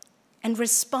and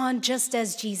respond just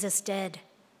as Jesus did.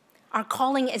 Our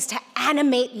calling is to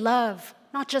animate love,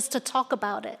 not just to talk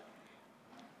about it,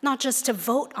 not just to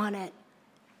vote on it,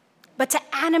 but to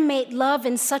animate love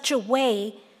in such a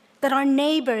way that our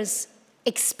neighbors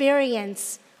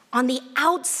experience on the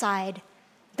outside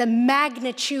the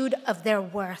magnitude of their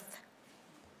worth.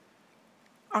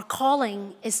 Our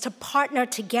calling is to partner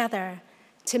together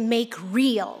to make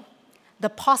real the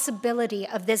possibility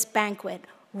of this banquet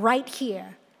right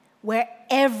here, where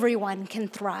everyone can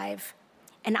thrive.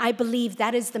 And I believe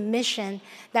that is the mission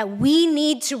that we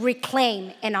need to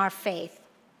reclaim in our faith.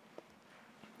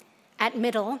 At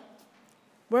Middle,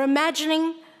 we're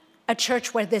imagining a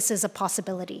church where this is a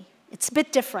possibility. It's a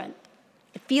bit different.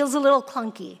 It feels a little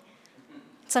clunky.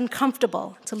 It's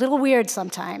uncomfortable. It's a little weird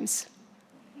sometimes.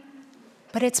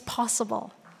 But it's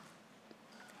possible.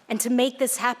 And to make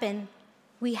this happen,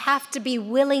 we have to be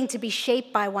willing to be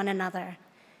shaped by one another,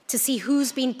 to see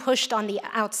who's being pushed on the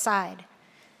outside,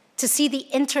 to see the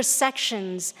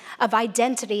intersections of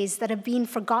identities that have been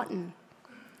forgotten.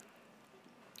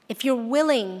 If you're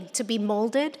willing to be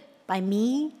molded by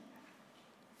me,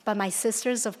 by my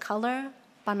sisters of color,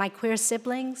 by my queer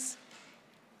siblings,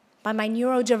 by my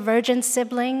neurodivergent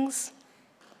siblings,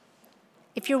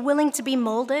 if you're willing to be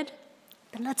molded,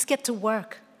 then let's get to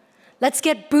work. Let's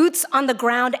get boots on the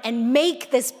ground and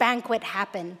make this banquet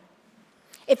happen.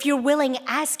 If you're willing,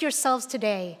 ask yourselves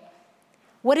today,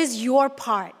 what is your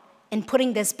part in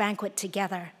putting this banquet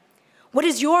together? What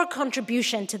is your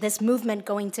contribution to this movement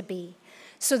going to be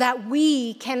so that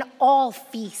we can all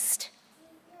feast?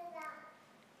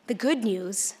 The good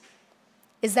news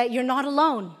is that you're not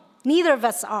alone. Neither of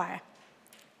us are.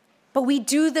 But we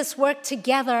do this work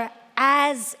together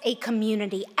as a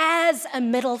community, as a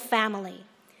Middle family,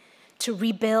 to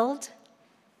rebuild,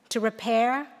 to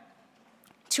repair,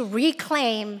 to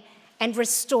reclaim and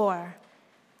restore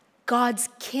God's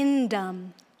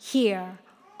kingdom here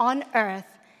on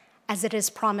earth as it is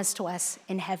promised to us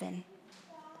in heaven.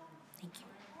 Thank you.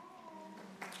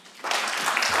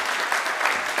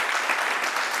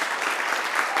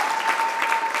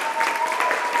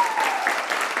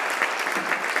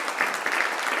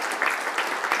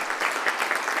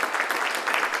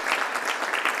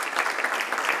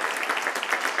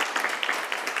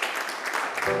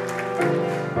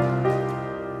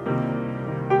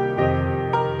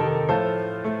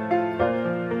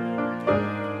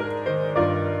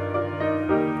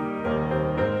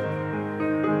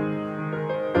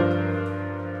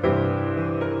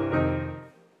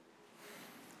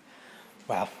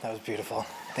 Wow, that was beautiful.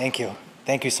 Thank you.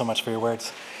 Thank you so much for your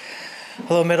words.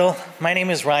 Hello, Middle. My name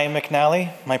is Ryan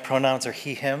McNally. My pronouns are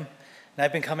he, him, and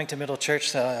I've been coming to Middle Church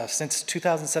since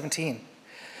 2017.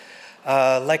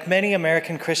 Like many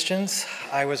American Christians,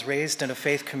 I was raised in a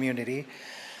faith community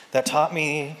that taught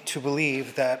me to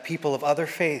believe that people of other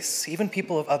faiths, even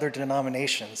people of other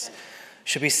denominations,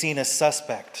 should be seen as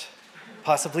suspect,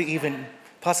 possibly even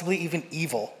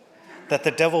evil, that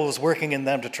the devil was working in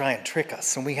them to try and trick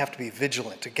us, and we have to be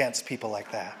vigilant against people like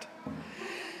that.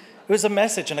 It was a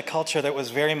message in a culture that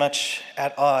was very much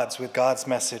at odds with God's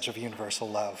message of universal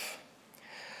love.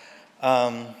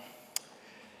 I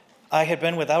had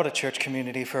been without a church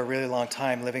community for a really long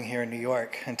time living here in New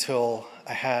York until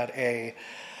I had a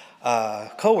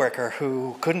coworker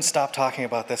who couldn't stop talking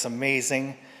about this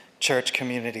amazing church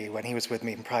community when he was with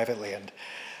me privately, and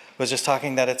was just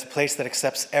talking that it's a place that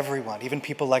accepts everyone, even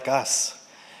people like us,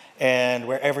 and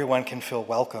where everyone can feel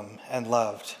welcome and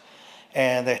loved.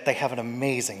 And they have an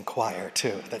amazing choir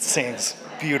too that sings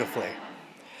beautifully.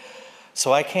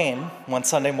 So I came one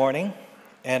Sunday morning,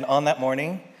 and on that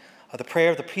morning, the prayer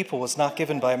of the people was not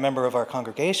given by a member of our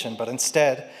congregation, but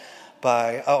instead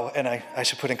by, and I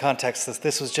should put in context that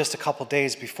this was just a couple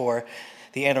days before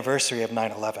the anniversary of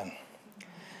 9/11.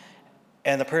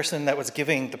 And the person that was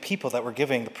giving, the people that were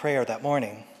giving the prayer that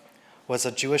morning was a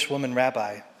Jewish woman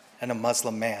rabbi and a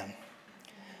Muslim man.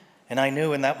 And I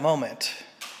knew in that moment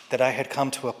that I had come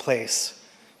to a place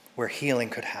where healing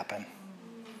could happen.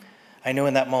 I knew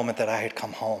in that moment that I had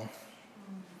come home.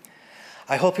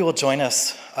 I hope you will join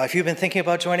us. If you've been thinking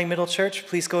about joining Middle Church,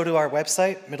 please go to our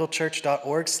website,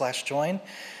 middlechurch.org/join.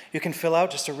 You can fill out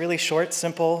just a really short,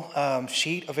 simple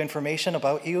sheet of information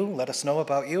about you, let us know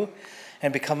about you,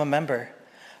 and become a member.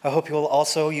 I hope you will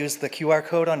also use the QR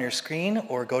code on your screen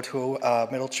or go to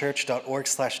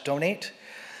middlechurch.org/donate.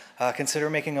 Consider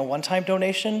making a one-time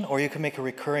donation, or you can make a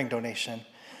recurring donation.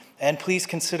 And please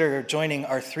consider joining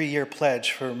our 3-year pledge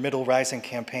for Middle Rising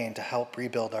campaign to help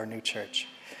rebuild our new church.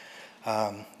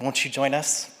 Won't you join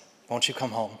us? Won't you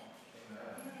come home?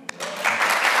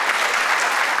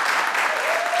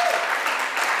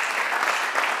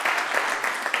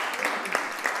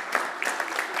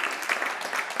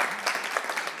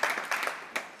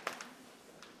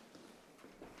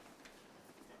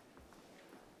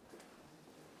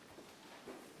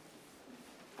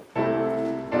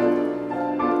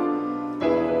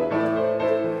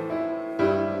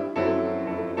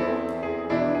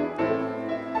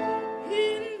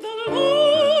 In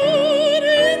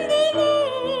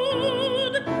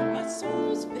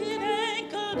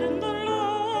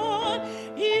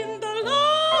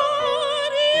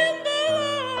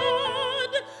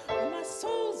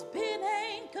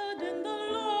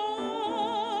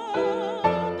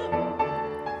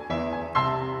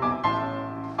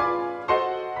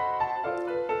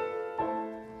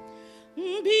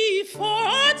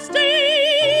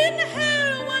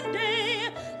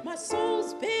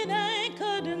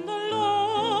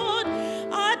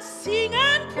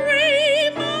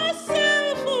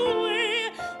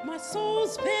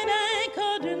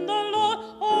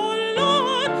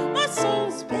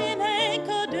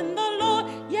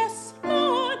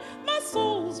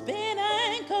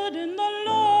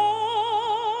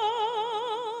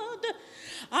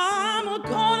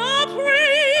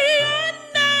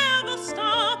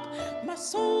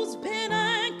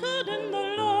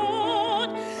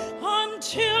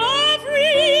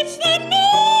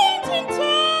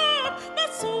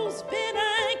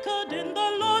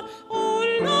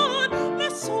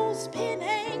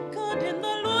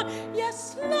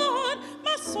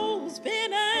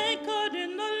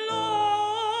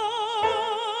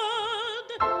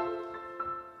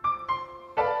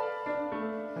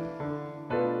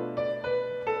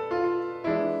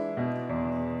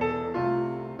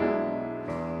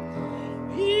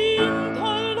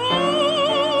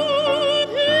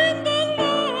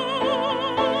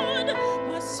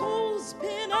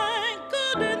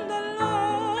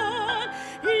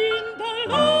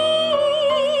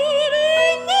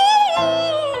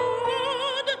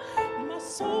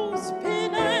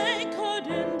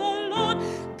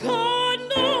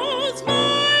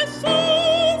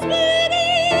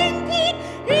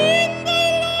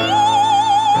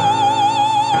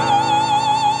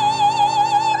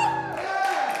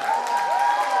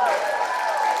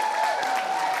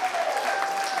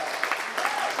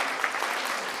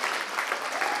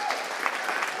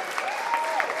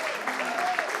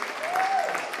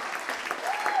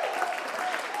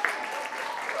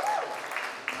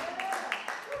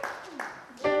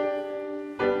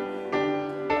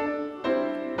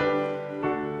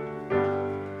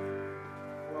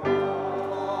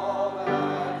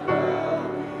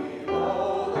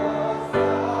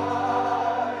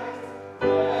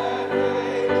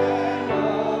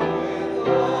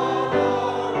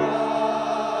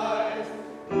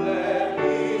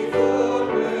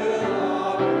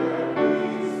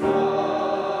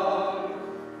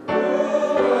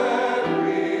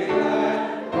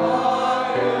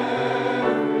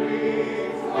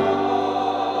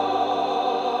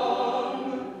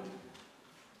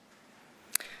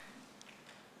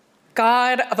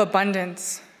God of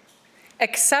abundance,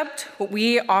 accept what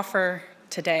we offer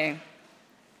today.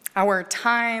 Our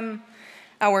time,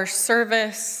 our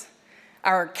service,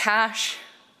 our cash,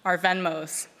 our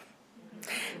Venmos,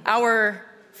 our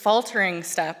faltering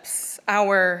steps,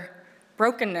 our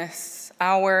brokenness,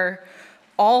 our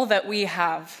all that we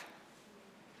have,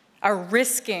 our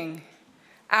risking,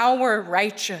 our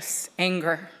righteous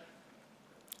anger,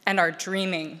 and our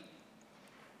dreaming.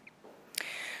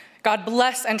 God,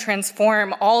 bless and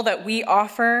transform all that we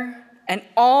offer and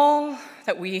all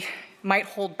that we might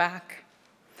hold back,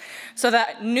 so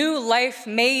that new life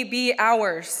may be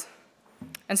ours,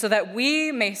 and so that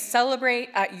we may celebrate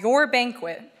at your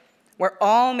banquet, where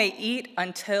all may eat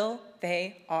until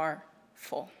they are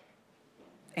full.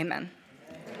 Amen.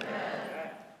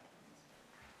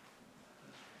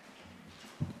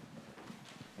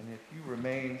 And if you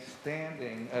remain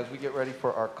standing as we get ready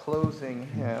for our closing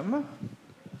hymn,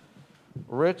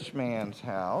 Rich Man's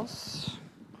House.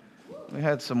 We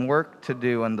had some work to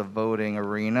do in the voting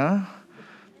arena.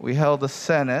 We held a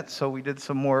Senate, so we did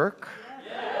some work.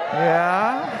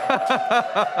 Yeah?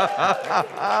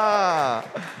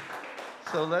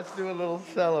 So let's do a little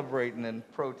celebrating and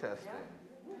protesting.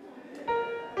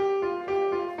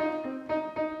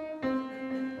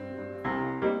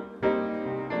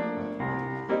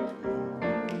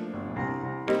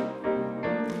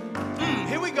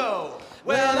 Here we go.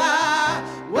 Well, I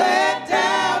went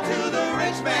down to the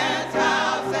rich man's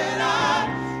house and I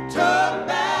took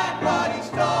back what he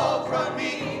stole from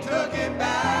me. Took it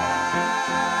back.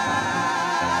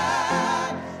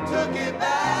 Took it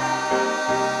back.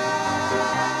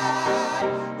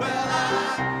 Well,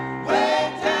 I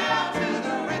went down to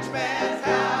the rich man's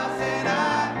house and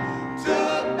I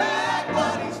took back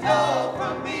what he stole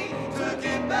from me. Took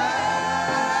it back.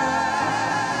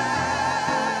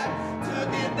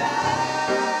 Took it back.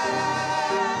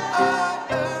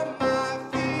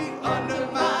 Under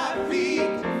my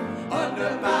feet,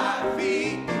 under my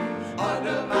feet,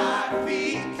 under my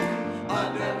feet,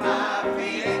 under my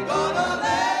feet. Ain't gonna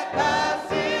let the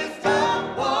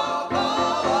system walk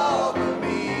all over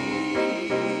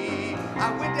me. I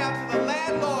went down to the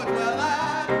landlord, well, I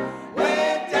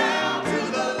went down to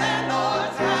the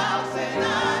landlord's house and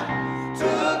I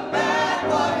took back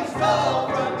what he stole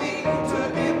from me.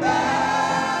 Took it back,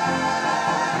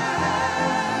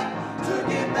 took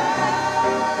it back.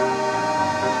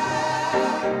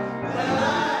 Well, I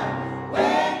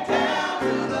went down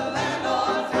to the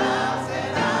landlord's house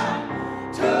and I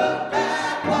took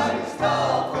back what he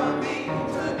stole from me.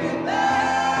 Took it back,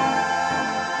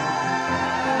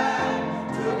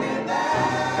 took it back.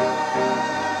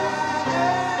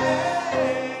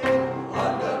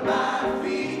 Under my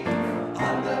feet,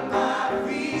 under my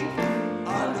feet,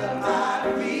 under my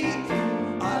feet,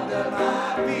 under my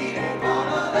feet. Ain't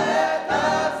gonna let the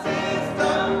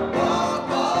system walk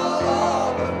all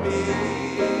over me.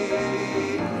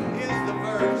 Here's the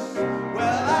verse.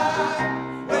 Well, I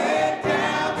went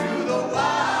down to the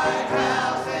White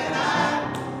House and I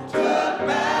took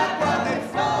back what they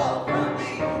stole from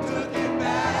me. Took it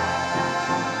back.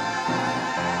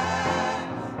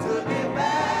 Took it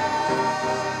back.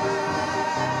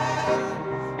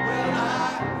 Well, I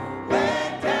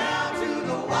went down to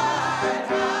the White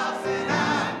House and I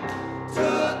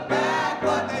took back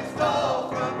what they stole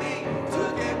from me.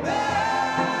 Took it back.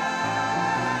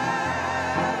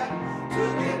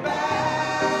 Took it back.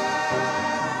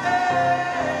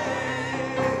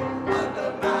 Under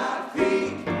my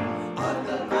feet,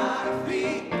 under my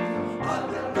feet,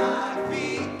 under my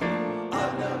feet,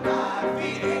 under my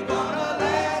feet. Ain't gonna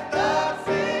let the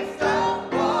system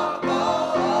walk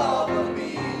all over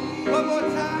me. One more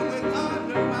time with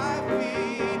under my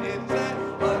feet. It said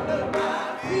under my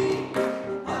feet,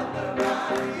 under my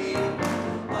feet,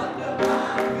 under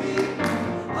my feet,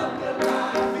 under my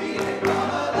feet. Ain't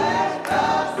gonna let the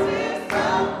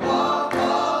system walk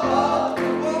all over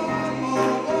me.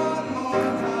 One more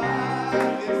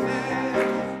time. It said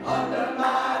under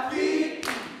my feet,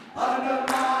 under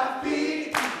my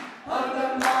feet, under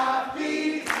my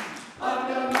feet,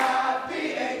 under my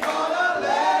feet. Ain't gonna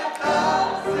let the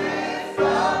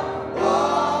system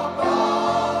walk all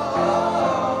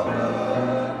over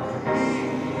me.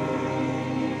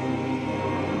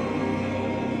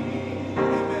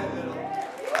 Amen, little.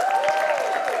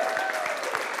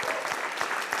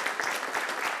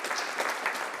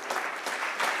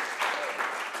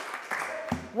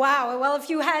 Wow, well, if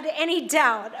you had any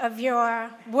doubt of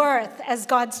your worth as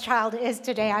God's child is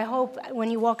today, I hope when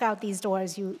you walk out these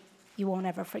doors, you won't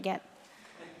ever forget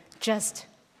just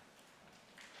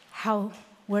how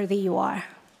worthy you are.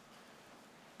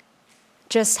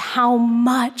 Just how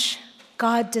much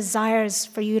God desires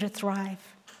for you to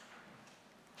thrive.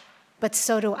 But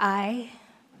so do I,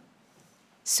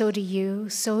 so do you,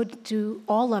 so do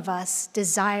all of us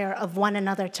desire of one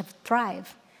another to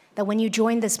thrive. That when you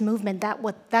join this movement,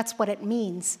 that's what it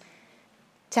means,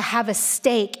 to have a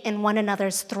stake in one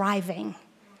another's thriving.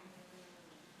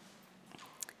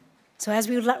 So as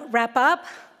we wrap up,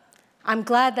 I'm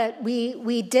glad that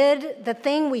we did the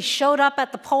thing. We showed up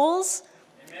at the polls.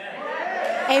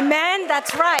 Amen. Amen.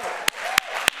 That's right.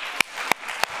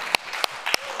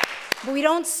 But we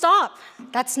don't stop.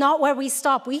 That's not where we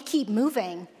stop. We keep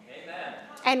moving. Amen.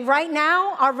 And right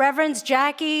now, our Reverends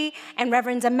Jackie and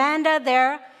Reverends Amanda,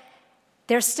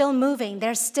 they're still moving.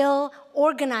 They're still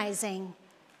organizing.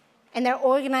 And they're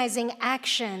organizing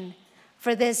action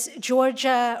for this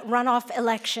Georgia runoff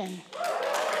election.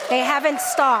 They haven't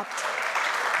stopped.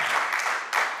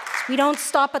 We don't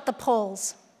stop at the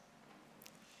polls.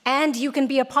 And you can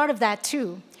be a part of that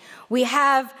too. We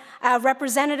have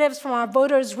representatives from our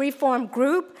Voters Reform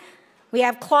group. We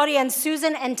have Claudia and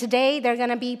Susan, and today they're going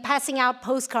to be passing out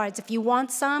postcards. If you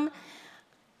want some,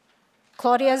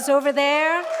 Claudia's over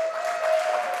there.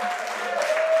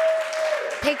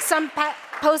 Pick some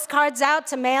postcards out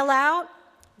to mail out.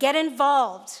 Get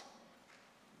involved.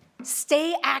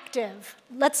 Stay active.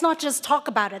 Let's not just talk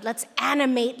about it. Let's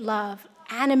animate love,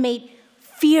 animate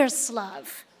fierce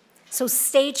love. So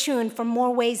stay tuned for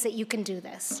more ways that you can do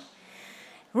this.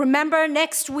 Remember,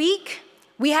 next week,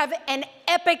 we have an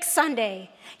epic Sunday.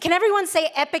 Can everyone say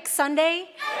epic Sunday?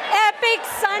 Epic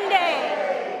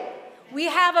Sunday. We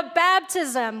have a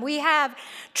baptism. We have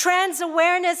trans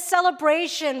awareness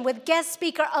celebration with guest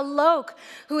speaker Alok,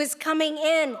 who is coming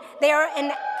in. They are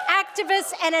an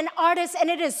activist and an artist, and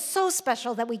it is so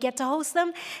special that we get to host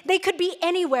them. They could be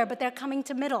anywhere, but they're coming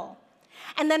to Middle.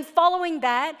 And then following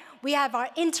that, we have our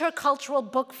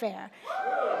intercultural book fair.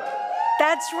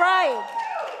 That's right.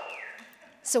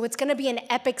 So it's going to be an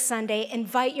epic Sunday.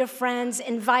 Invite your friends,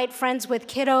 invite friends with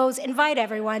kiddos, invite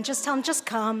everyone. Just tell them, just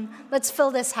come. Let's fill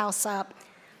this house up.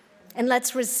 And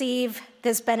let's receive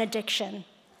this benediction.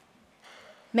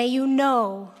 May you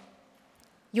know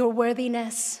your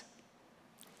worthiness.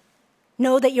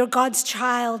 Know that you're God's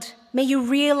child. May you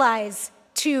realize,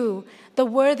 too, the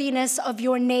worthiness of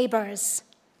your neighbors.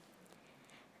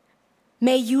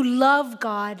 May you love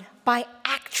God by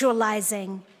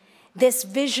actualizing this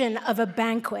vision of a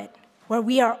banquet where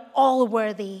we are all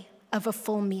worthy of a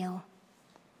full meal.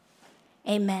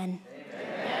 Amen.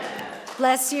 Amen.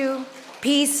 Bless you.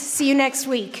 Peace. See you next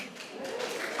week.